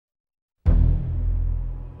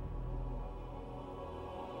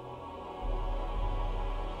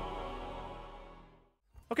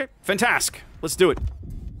Okay, Fantasque. Let's do it.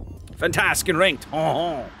 Fantasque and ranked.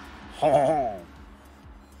 Hon,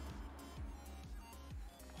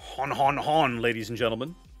 ladies and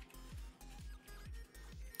gentlemen.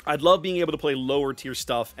 I'd love being able to play lower tier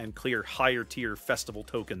stuff and clear higher tier festival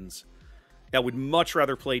tokens. I would much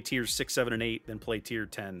rather play tiers 6, 7, and 8 than play tier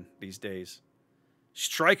 10 these days.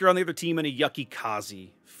 Striker on the other team and a yucky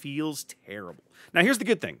Kazi. Feels terrible. Now here's the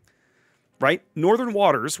good thing, right? Northern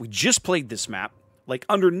Waters, we just played this map. Like,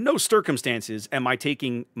 under no circumstances am I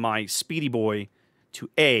taking my Speedy Boy to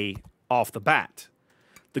A off the bat.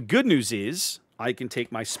 The good news is I can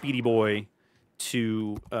take my Speedy Boy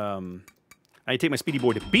to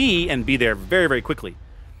B and be there very, very quickly.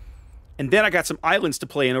 And then I got some islands to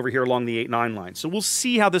play in over here along the 8-9 line. So we'll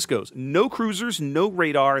see how this goes. No cruisers, no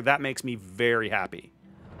radar. That makes me very happy.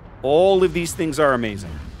 All of these things are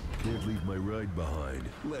amazing. Can't leave my ride behind.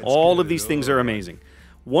 All of these things are amazing.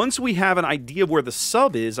 Once we have an idea of where the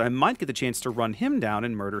sub is, I might get the chance to run him down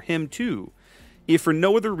and murder him too. If for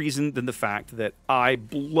no other reason than the fact that I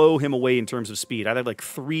blow him away in terms of speed. I'd have like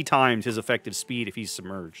 3 times his effective speed if he's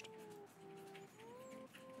submerged.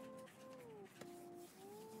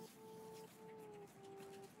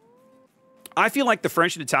 I feel like the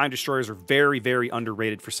French and Italian destroyers are very, very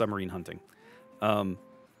underrated for submarine hunting.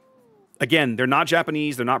 Again, they're not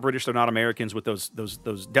Japanese, they're not British, they're not Americans with those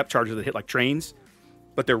depth charges that hit like trains,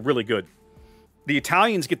 but they're really good. The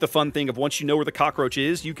Italians get the fun thing of once you know where the cockroach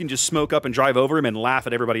is, you can just smoke up and drive over him and laugh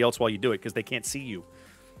at everybody else while you do it because they can't see you.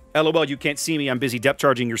 LOL, you can't see me, I'm busy depth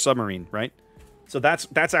charging your submarine, right? So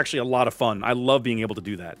that's actually a lot of fun. I love being able to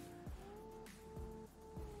do that.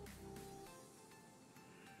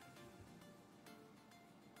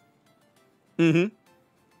 Mm-hmm.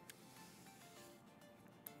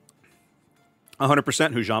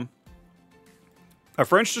 100% Hujam. A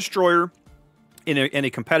French destroyer in a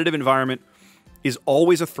competitive environment is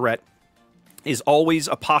always a threat, is always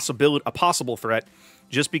a possible threat,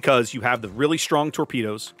 just because you have the really strong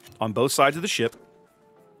torpedoes on both sides of the ship.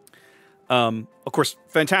 Of course,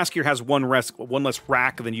 Fantasque here has one less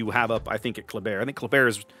rack than you have up, I think, at Kleber. I think Kleber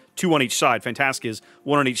is 2 on each side. Fantasque is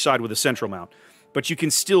 1 on each side with a central mount. But you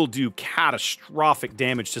can still do catastrophic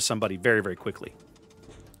damage to somebody very, very quickly.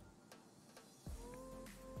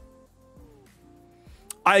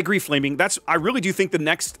 I agree, Flaming. I really do think the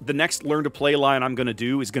next learn to play line I'm going to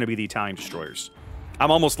do is going to be the Italian destroyers.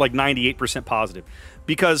 I'm almost like 98% positive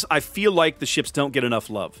because I feel like the ships don't get enough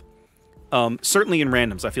love. Certainly in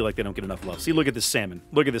randoms, I feel like they don't get enough love. See, look at this salmon.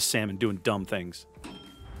 Look at this salmon doing dumb things.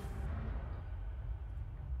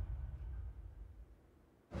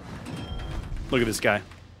 Look at this guy.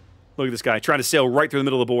 Look at this guy trying to sail right through the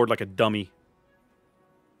middle of the board like a dummy.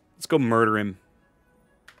 Let's go murder him.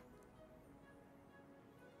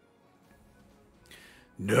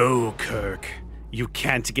 No, Kirk. You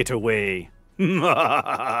can't get away.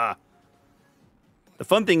 The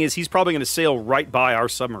fun thing is he's probably going to sail right by our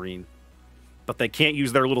submarine. But they can't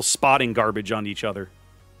use their little spotting garbage on each other.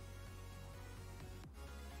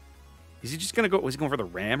 Is he just going to go... Was he going for the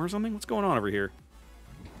ram or something? What's going on over here?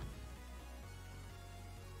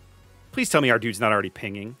 Please tell me our dude's not already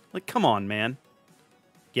pinging. Like, come on, man.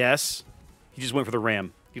 Yes. He just went for the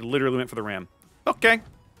ram. He literally went for the ram. Okay.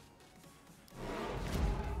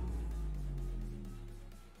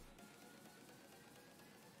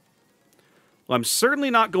 Well, I'm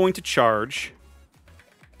certainly not going to charge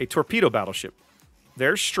a torpedo battleship.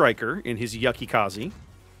 There's Striker in his yucky Kazi.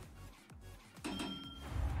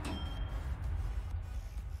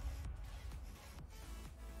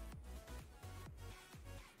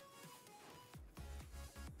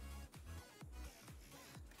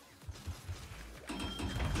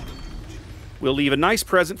 We'll leave a nice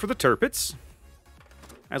present for the Tirpitz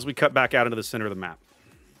as we cut back out into the center of the map.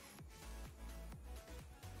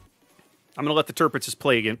 I'm going to let the Tirpitzes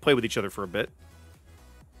play with each other for a bit.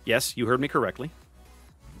 Yes, you heard me correctly.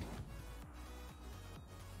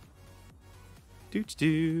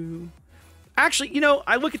 Doo-doo. Actually, you know,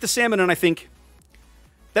 I look at the salmon and I think,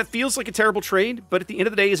 that feels like a terrible trade, but at the end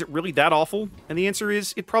of the day, is it really that awful? And the answer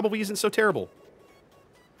is, it probably isn't so terrible.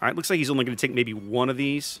 All right, looks like he's only going to take maybe one of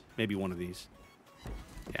these. Maybe one of these.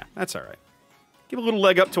 Yeah, that's all right. Give a little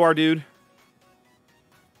leg up to our dude.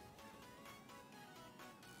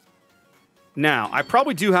 Now, I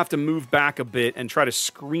probably do have to move back a bit and try to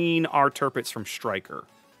screen our Tirpitz from Striker.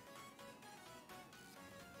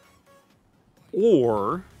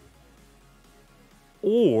 Or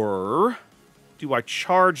do I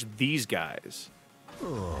charge these guys?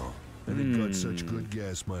 Oh, and it got such good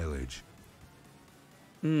gas mileage.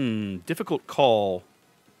 Difficult call.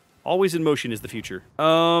 Always in motion is the future.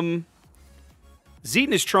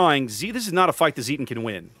 Zeton is trying. This is not a fight that Zeton can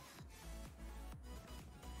win.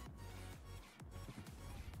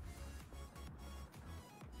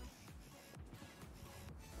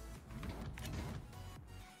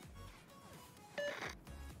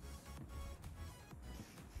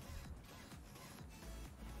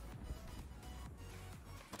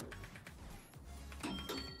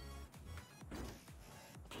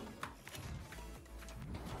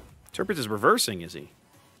 Turpitz is reversing, is he?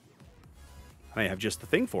 I have just the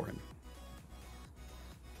thing for him.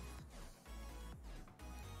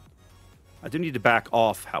 I do need to back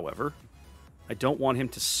off, however. I don't want him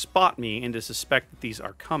to spot me and to suspect that these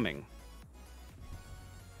are coming.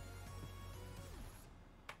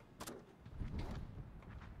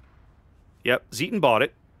 Yep, Zeton bought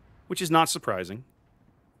it, which is not surprising.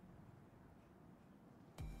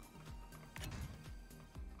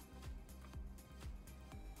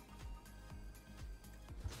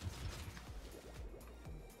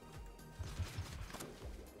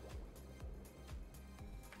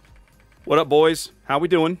 What up, boys? How we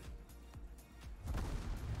doing?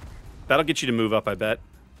 That'll get you to move up, I bet.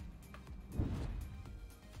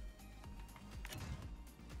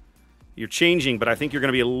 You're changing, but I think you're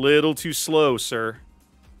going to be a little too slow, sir.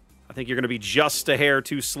 I think you're going to be just a hair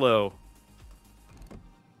too slow.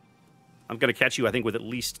 I'm going to catch you, I think, with at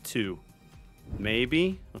least 2.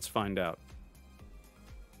 Maybe? Let's find out.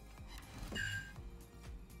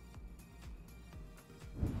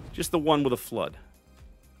 Just the one with a flood.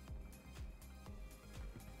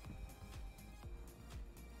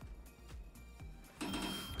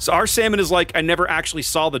 So our salmon is like, I never actually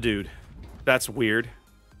saw the dude. That's weird.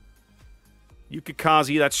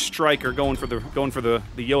 Yukikaze, that's Striker going for the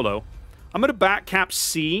YOLO. I'm gonna back cap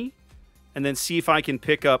C, and then see if I can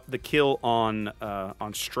pick up the kill on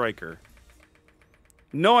Striker.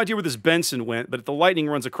 No idea where this Benson went, but if the lightning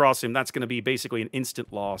runs across him, that's gonna be basically an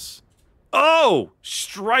instant loss. Oh,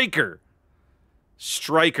 Striker,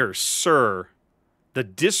 Striker, sir, the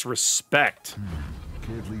disrespect.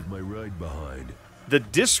 Can't leave my ride behind. The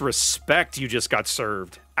disrespect you just got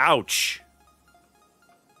served. Ouch.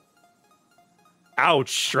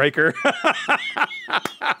 Ouch, Striker.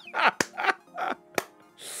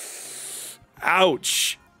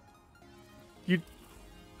 Ouch. You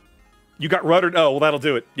got ruddered. Oh, well, that'll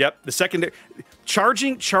do it. Yep. The secondary...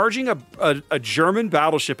 Charging a German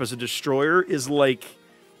battleship as a destroyer is like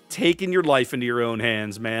taking your life into your own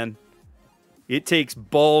hands, man. It takes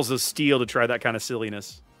balls of steel to try that kind of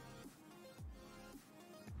silliness.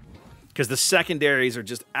 Because the secondaries are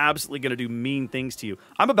just absolutely going to do mean things to you.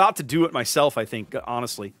 I'm about to do it myself, I think,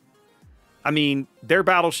 honestly. I mean, they're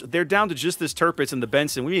down to just this Turpitz and the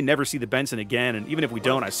Benson. We may never see the Benson again, and even if we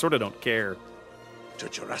don't, I sort of don't care. To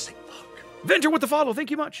Jurassic Park. Venture with the follow,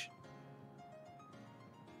 thank you much.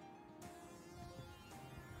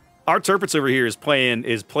 Our Turpitz over here is playing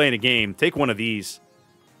a game. Take one of these.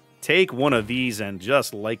 Take one of these and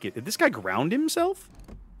just like it. Did this guy ground himself?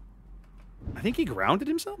 I think he grounded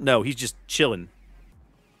himself? No, he's just chilling.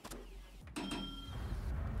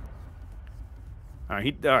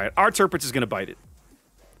 Alright, our Turpitz is going to bite it.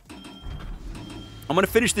 I'm going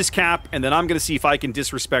to finish this cap, and then I'm going to see if I can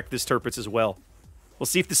disrespect this Turpitz as well. We'll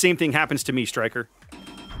see if the same thing happens to me, Striker.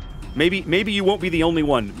 Maybe you won't be the only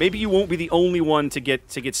one. Maybe you won't be the only one to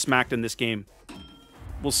get smacked in this game.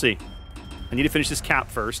 We'll see. I need to finish this cap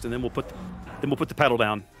first, and then we'll put the pedal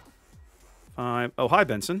down. Oh, hi,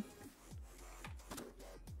 Benson.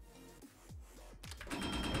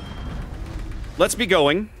 Let's be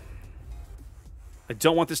going. I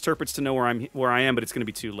don't want this Turpitz to know where I am, but it's going to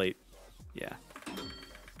be too late. Yeah.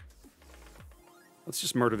 Let's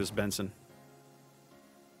just murder this Benson.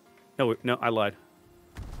 No, I lied.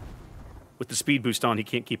 With the speed boost on, he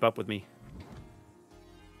can't keep up with me.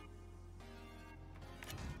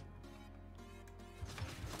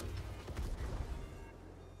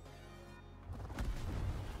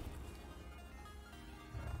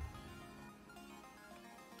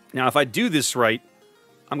 Now, if I do this right,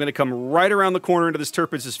 I'm going to come right around the corner into this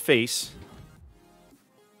Turpitz's face.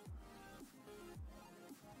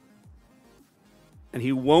 And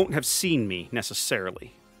he won't have seen me,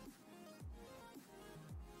 necessarily.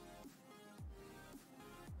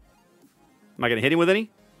 Am I going to hit him with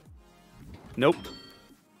any? Nope.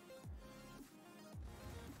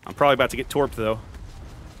 I'm probably about to get torped, though.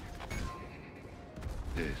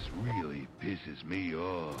 This really pisses me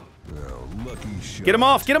off. Oh, lucky shot. Get him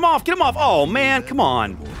off! Get him off! Get him off! Oh, man, come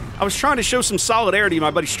on. I was trying to show some solidarity to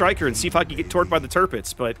my buddy Striker and see if I could get torqued by the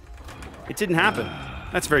Turpitz, but it didn't happen.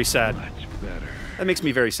 That's very sad. Much better. That makes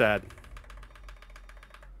me very sad.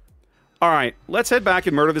 All right, let's head back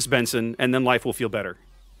and murder this Benson, and then life will feel better.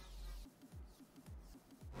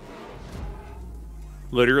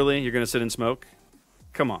 Literally, you're going to sit and smoke?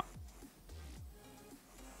 Come on.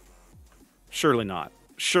 Surely not.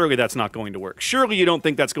 Surely that's not going to work. Surely you don't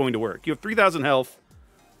think that's going to work. You have 3,000 health,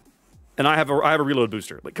 and I have a reload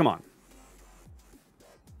booster. Like, come on.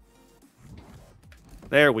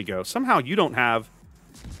 There we go. Somehow you don't have...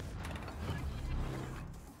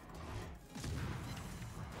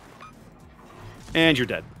 And you're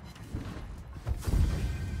dead.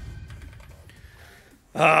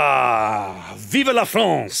 Ah, vive la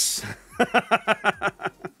France!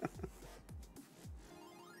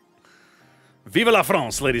 Vive la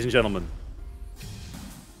France, ladies and gentlemen.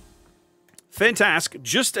 Fantasque,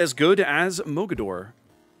 just as good as Mogador.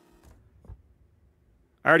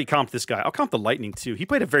 I already comped this guy. I'll comp the Lightning, too. He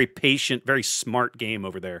played a very patient, very smart game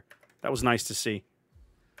over there. That was nice to see.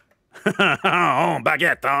 Oh,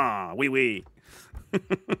 baguette, ah, oui, oui.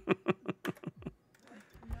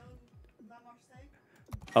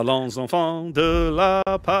 Allons, enfants de la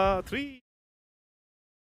patrie.